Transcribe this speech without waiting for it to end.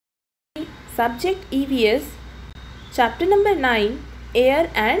Subject EVS, Chapter number 9, Air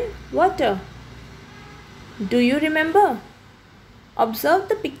and Water. Do you remember? Observe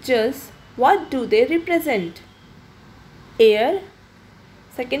the pictures. What do they represent? Air.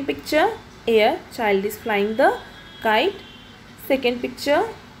 Second picture, air. Child is flying the kite. Second picture,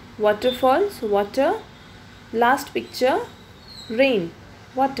 waterfalls, water. Last picture, rain,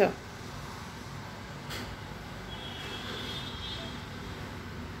 water.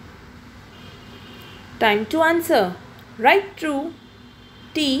 Time to answer. Write true,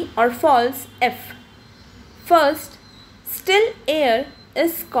 T, or false, F. First, still air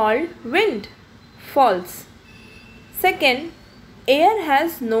is called wind. False. Second, air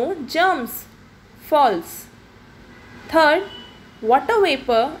has no germs. False. Third, water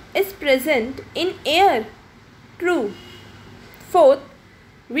vapor is present in air. True. Fourth,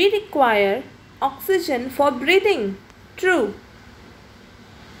 we require oxygen for breathing. True.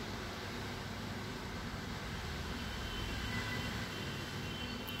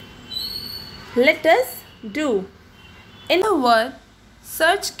 Let us do. In the word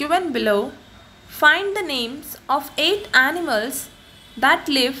search given below, find the names of 8 animals that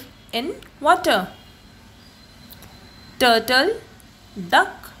live in water. Turtle,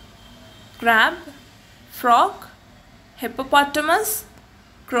 duck, crab, frog, hippopotamus,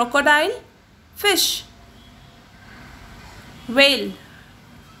 crocodile, fish. Whale.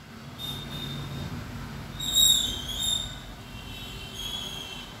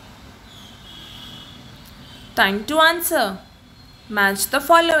 Time to answer. Match the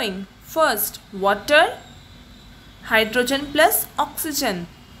following. First, water, hydrogen plus oxygen.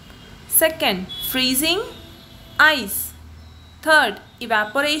 Second, freezing, ice. Third,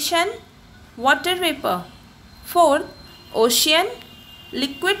 evaporation, water vapor. Fourth, ocean,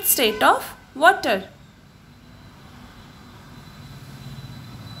 liquid state of water.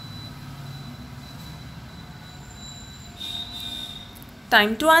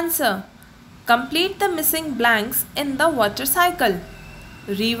 Time to answer. Complete the missing blanks in the water cycle.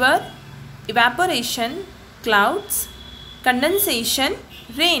 River, evaporation, clouds, condensation,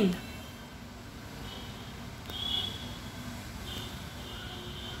 rain.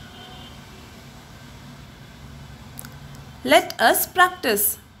 Let us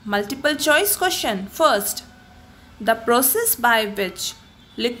practice. Multiple choice question. First, the process by which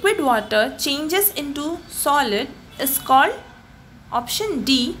liquid water changes into solid is called option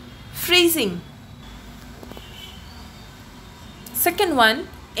D, freezing. Second one,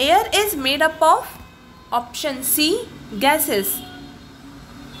 air is made up of option C, gases.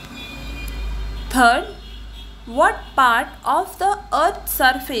 Third, what part of the earth's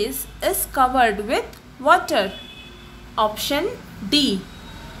surface is covered with water? Option D,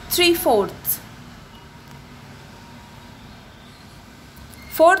 3/4.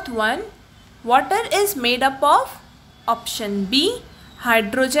 Fourth one, water is made up of option B,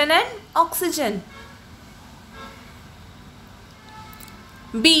 hydrogen and oxygen.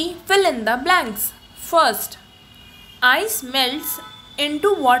 B, fill in the blanks. First, ice melts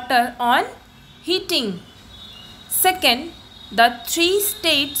into water on heating. Second, the 3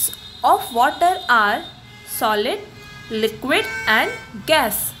 states of water are solid, liquid and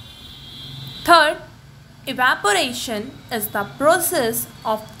gas. Third, evaporation is the process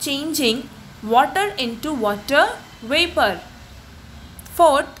of changing water into water vapor.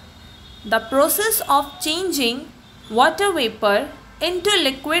 Fourth, the process of changing water vapor into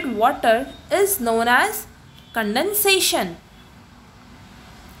liquid water is known as condensation.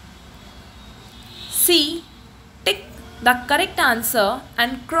 C. Tick the correct answer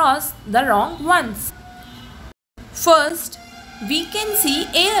and cross the wrong ones. First, we can see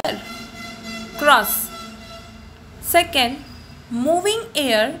air. Cross. Second, moving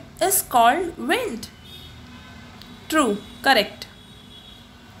air is called wind. True, correct.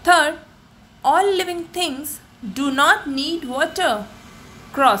 Third, all living things do not need water.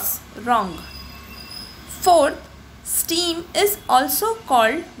 Cross, wrong. Fourth, steam is also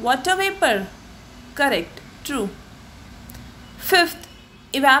called water vapor. Correct, true. Fifth,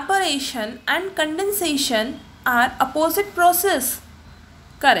 evaporation and condensation are opposite process.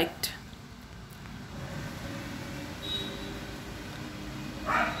 Correct.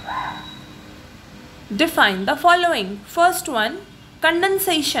 Define the following. First one,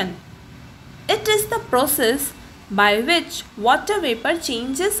 condensation. It is the process by which water vapor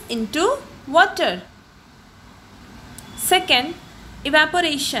changes into water. Second,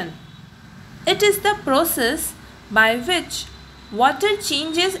 evaporation. It is the process by which water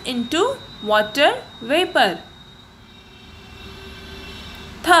changes into water vapor.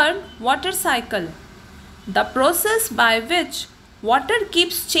 Third, water cycle. The process by which water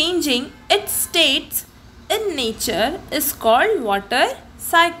keeps changing its states in nature is called water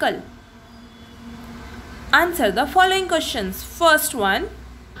cycle. Answer the following questions. First one,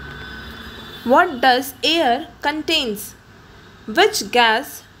 what does air contains? Which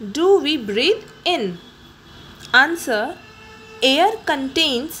gas do we breathe in? Answer, air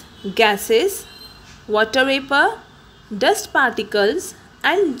contains gases, water vapor, dust particles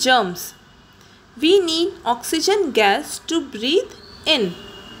and germs. We need oxygen gas to breathe in.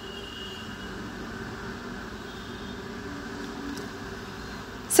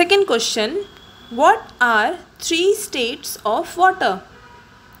 Second question, what are three states of water?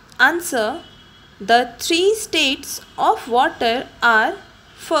 Answer, the three states of water are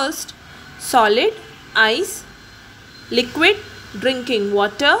first, solid, ice, liquid, drinking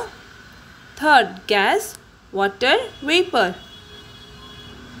water, third, gas, water, vapor.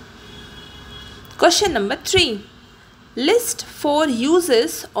 Question number 3. List 4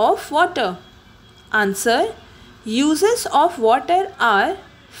 uses of water. Answer, uses of water are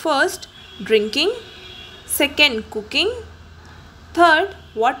first, drinking, second, cooking, third,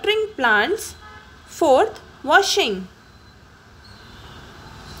 watering plants, fourth, washing.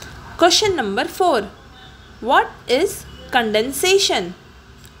 Question number 4. What is condensation?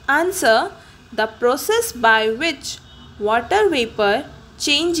 Answer, the process by which water vapor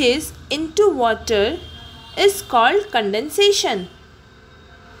changes into water is called condensation.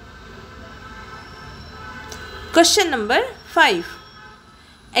 Question number 5.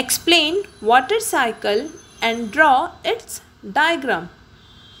 Explain water cycle and draw its diagram.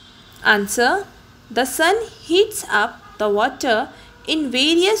 Answer, the sun heats up the water in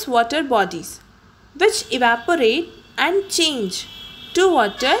various water bodies which evaporate and change to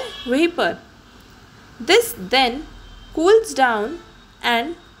water vapor. This then cools down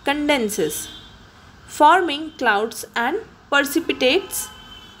and condenses, forming clouds and precipitates.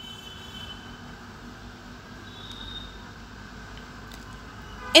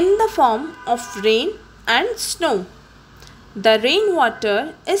 In the form of rain and snow. The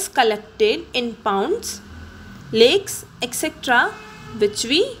rainwater is collected in ponds, lakes, etc. which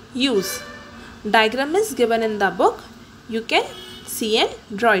we use. Diagram is given in the book. You can see and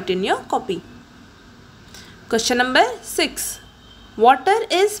draw it in your copy. Question number 6. Water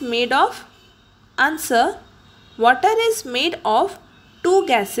is made of? Answer, water is made of two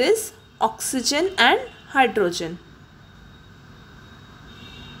gases, oxygen and hydrogen.